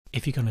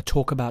If you're going to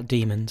talk about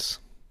demons,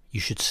 you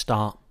should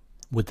start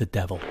with the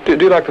devil. Do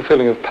you like the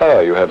feeling of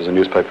power you have as a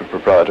newspaper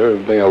proprietor,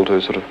 of being able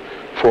to sort of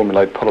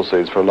formulate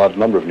policies for a large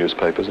number of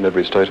newspapers in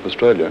every state of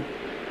Australia?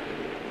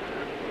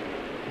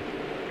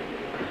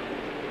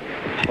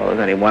 Well, there's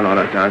only one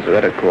honest answer to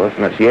that, of course,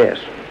 and that's yes.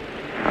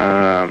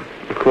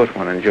 Of course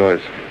one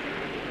enjoys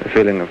the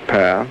feeling of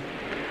power,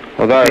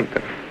 although I think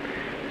that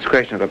this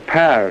question of the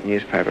power of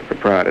newspaper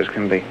proprietors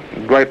can be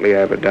greatly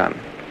overdone.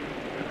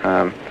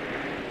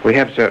 We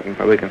have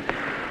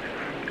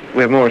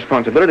more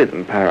responsibility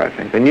than power, I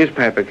think. The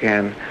newspaper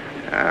can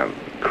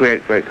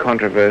create great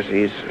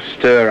controversies,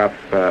 stir up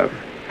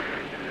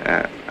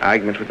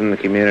arguments within the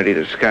community,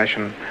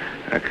 discussion,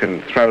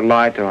 can throw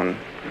light on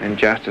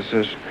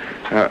injustices,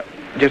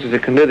 just as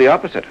it can do the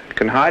opposite. It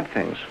can hide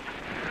things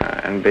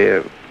and be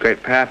a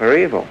great power for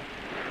evil.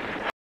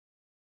 How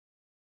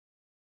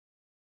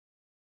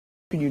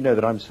can you know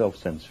that I'm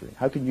self-censoring?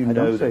 How can you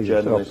know that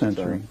you're journalists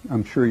self-censoring.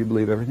 I'm sure you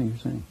believe everything you're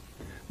saying.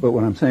 But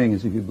what I'm saying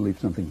is if you believe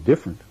something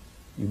different,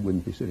 you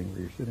wouldn't be sitting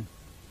where you're sitting.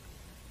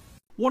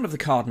 One of the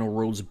cardinal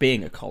rules of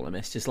being a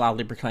columnist is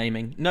loudly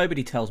proclaiming,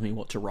 nobody tells me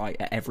what to write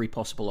at every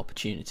possible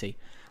opportunity.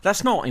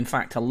 That's not, in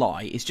fact, a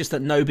lie, it's just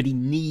that nobody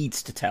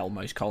needs to tell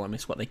most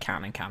columnists what they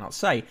can and cannot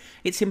say.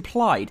 It's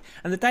implied,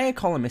 and the day a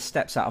columnist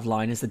steps out of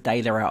line is the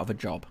day they're out of a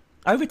job.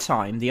 Over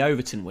time, the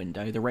Overton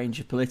window, the range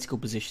of political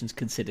positions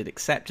considered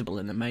acceptable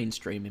in the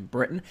mainstream in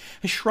Britain,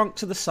 has shrunk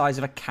to the size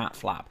of a cat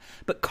flap,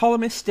 but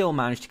columnists still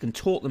manage to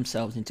contort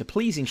themselves into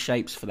pleasing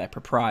shapes for their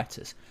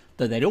proprietors,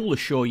 though they'd all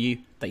assure you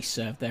they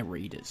serve their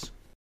readers.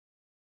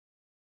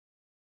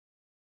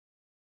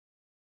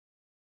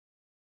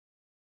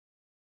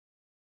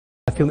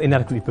 I feel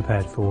inadequately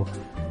prepared for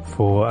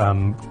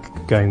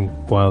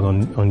going wild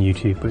on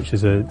YouTube, which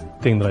is a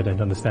thing that I don't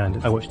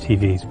understand. I watch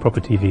TVs,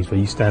 proper TVs, where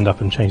you stand up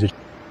and change the...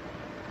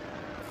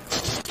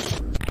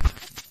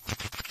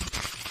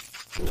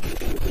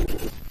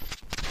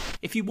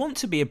 If you want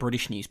to be a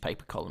British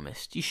newspaper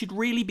columnist, you should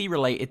really be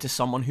related to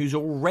someone who's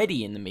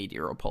already in the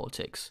media or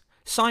politics.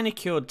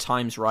 Sinecure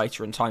Times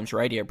writer and Times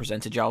radio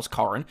presenter Giles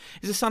Corran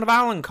is the son of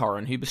Alan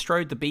Corran, who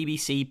bestrode the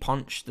BBC,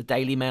 Punch, the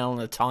Daily Mail and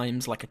the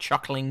Times like a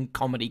chuckling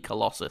comedy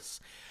colossus.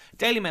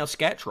 Daily Mail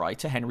sketch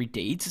writer Henry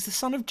Deeds is the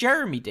son of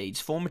Jeremy Deeds,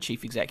 former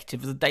chief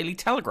executive of the Daily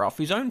Telegraph,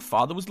 whose own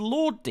father was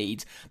Lord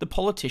Deeds, the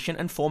politician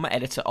and former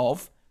editor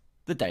of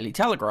the Daily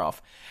Telegraph.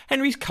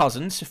 Henry's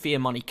cousin, Sophia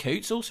Money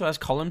Coates, also has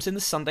columns in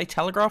the Sunday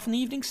Telegraph and the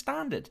Evening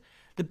Standard.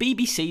 The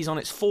BBC's on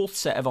its fourth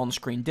set of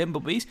on-screen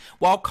Dimblebees,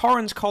 while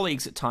Corran's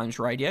colleagues at Times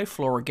Radio,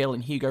 Flora Gill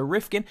and Hugo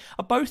Rifkin,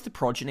 are both the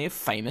progeny of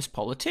famous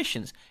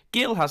politicians.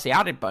 Gill has the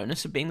added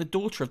bonus of being the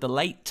daughter of the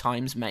late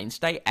Times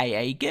mainstay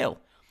A.A. Gill.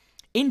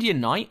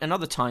 Indian Knight,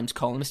 another Times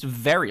columnist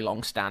very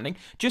long-standing,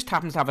 just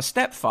happens to have a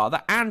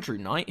stepfather, Andrew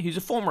Knight, who's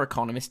a former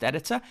Economist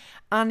editor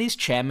and is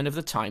chairman of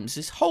the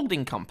Times'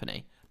 holding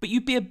company. But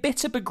you'd be a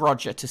bitter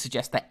begrudger to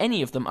suggest that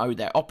any of them owe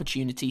their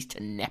opportunities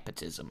to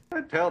nepotism.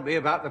 Don't tell me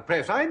about the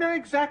press. I know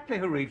exactly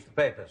who reads the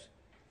papers.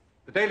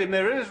 The Daily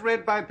Mirror is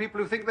read by people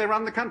who think they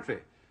run the country.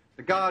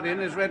 The Guardian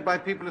is read by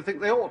people who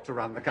think they ought to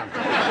run the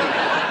country.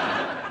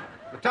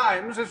 The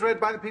Times is read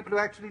by the people who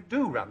actually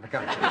do run the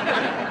country.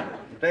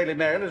 The Daily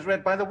Mail is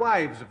read by the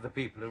wives of the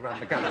people who run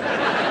the country.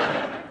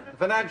 The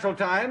Financial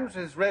Times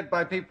is read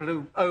by people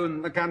who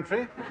own the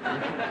country.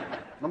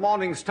 The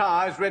Morning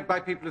Star is read by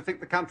people who think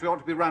the country ought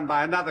to be run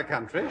by another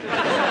country.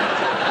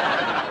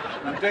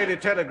 The Daily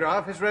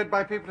Telegraph is read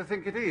by people who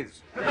think it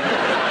is.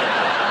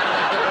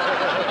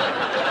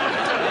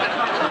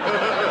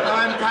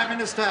 Prime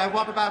Minister,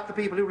 what about the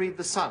people who read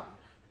The Sun?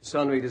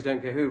 Sun readers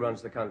don't care who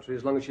runs the country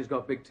as long as she's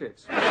got big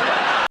tits.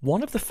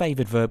 One of the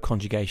favoured verb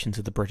conjugations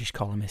of the British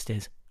columnist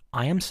is,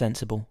 I am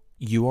sensible,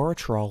 you are a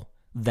troll,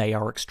 they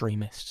are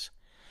extremists.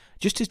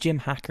 Just as Jim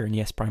Hacker and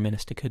Yes Prime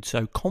Minister could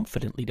so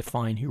confidently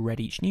define who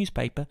read each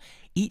newspaper,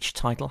 each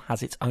title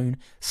has its own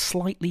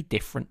slightly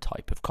different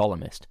type of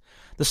columnist.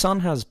 The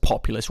Sun has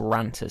populist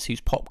ranters whose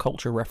pop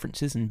culture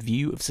references and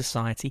view of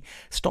society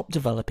stopped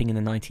developing in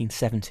the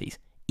 1970s,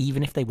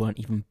 even if they weren't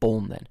even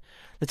born then.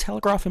 The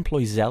Telegraph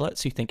employs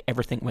zealots who think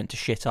everything went to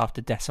shit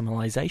after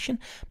decimalisation,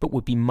 but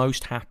would be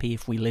most happy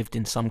if we lived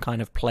in some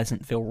kind of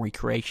Pleasantville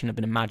recreation of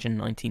an imagined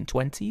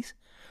 1920s.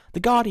 The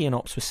Guardian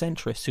opts for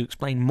centrists who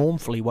explain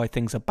mournfully why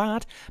things are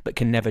bad, but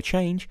can never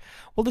change,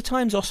 while the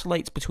Times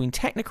oscillates between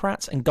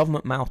technocrats and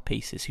government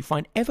mouthpieces who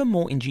find ever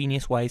more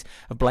ingenious ways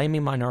of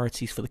blaming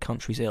minorities for the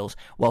country's ills,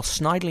 while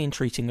snidely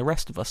entreating the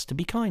rest of us to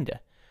be kinder.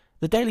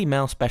 The Daily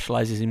Mail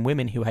specialises in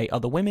women who hate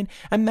other women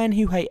and men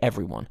who hate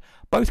everyone,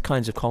 both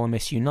kinds of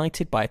columnists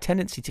united by a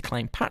tendency to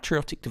claim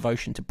patriotic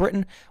devotion to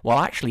Britain while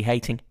actually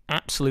hating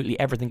absolutely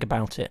everything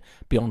about it,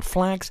 beyond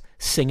flags,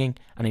 singing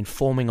and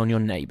informing on your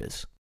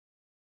neighbours.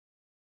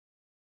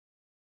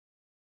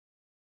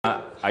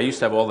 I used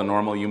to have all the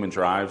normal human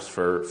drives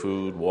for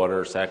food,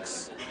 water,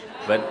 sex,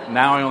 but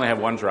now I only have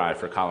one drive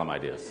for column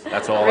ideas.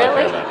 That's all I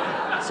care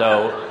about.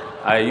 So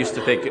I used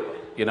to think,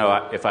 you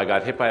know, if I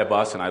got hit by a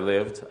bus and I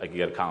lived, I could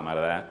get a column out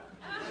of that.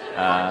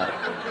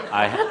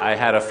 I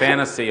had a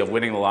fantasy of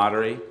winning the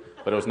lottery,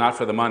 but it was not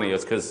for the money. It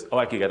was because,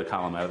 I could get a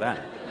column out of that.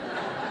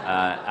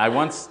 I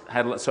once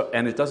had,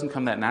 and it doesn't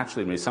come that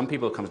naturally to me. Some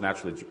people it comes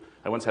naturally.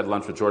 I once had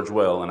lunch with George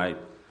Will, and I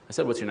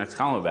said, "What's your next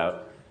column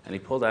about?" And he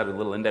pulled out a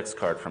little index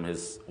card from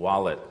his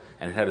wallet,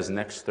 and it had his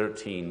next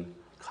 13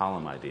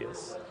 column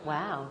ideas.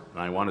 Wow.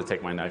 And I wanted to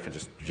take my knife and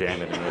just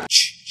jam it in with.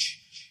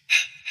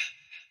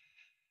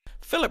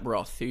 Philip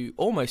Roth, who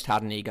almost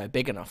had an ego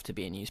big enough to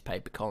be a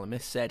newspaper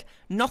columnist, said,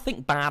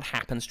 "Nothing bad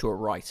happens to a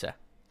writer.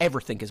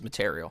 Everything is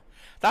material."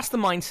 That's the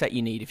mindset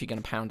you need if you're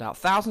going to pound out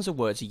thousands of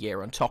words a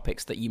year on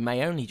topics that you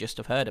may only just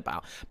have heard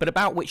about, but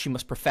about which you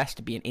must profess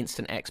to be an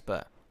instant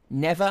expert.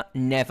 Never,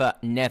 never,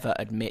 never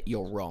admit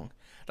you're wrong.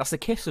 That's the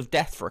kiss of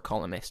death for a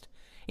columnist.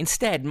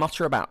 Instead,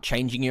 mutter about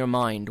changing your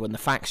mind when the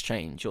facts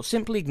change, or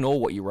simply ignore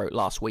what you wrote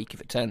last week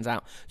if it turns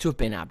out to have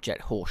been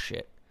abject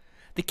horseshit.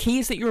 The key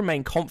is that you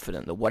remain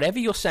confident that whatever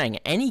you're saying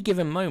at any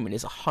given moment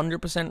is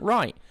 100%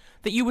 right,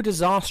 that you were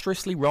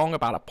disastrously wrong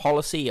about a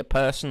policy, a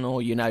person,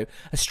 or,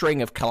 a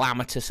string of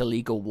calamitous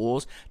illegal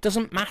wars.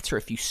 Doesn't matter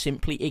if you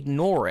simply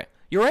ignore it.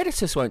 Your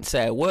editors won't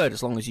say a word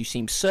as long as you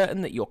seem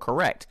certain that you're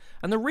correct.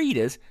 And the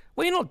readers,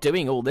 well, you're not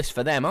doing all this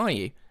for them, are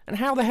you? And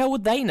how the hell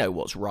would they know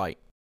what's right?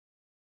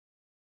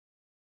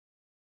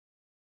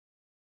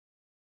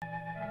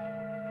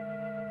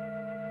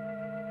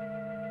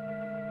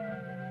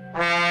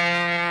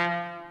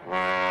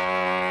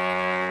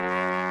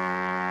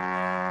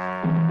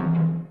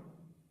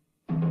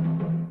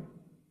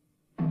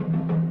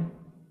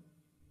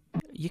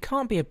 You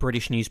can't be a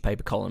British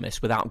newspaper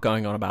columnist without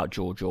going on about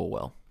George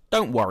Orwell.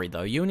 Don't worry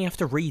though, you only have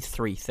to read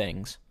 3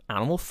 things.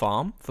 Animal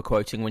Farm, for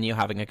quoting when you're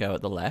having a go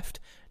at the left,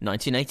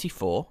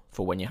 1984,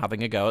 for when you're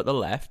having a go at the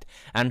left,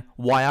 and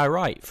Why I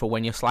Write, for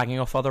when you're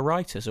slagging off other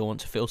writers or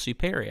want to feel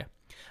superior.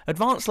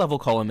 Advanced level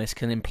columnists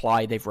can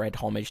imply they've read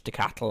Homage to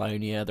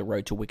Catalonia, The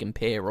Road to Wigan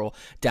Pier, or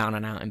Down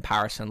and Out in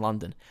Paris and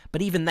London,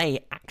 but even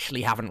they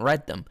actually haven't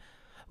read them.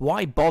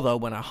 Why bother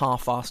when a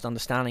half-assed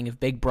understanding of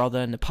Big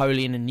Brother,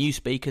 Napoleon and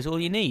Newspeak is all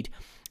you need?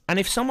 And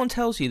if someone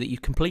tells you that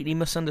you've completely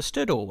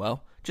misunderstood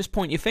Orwell, just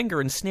point your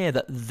finger and sneer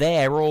that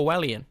they're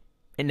Orwellian.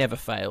 It never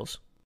fails.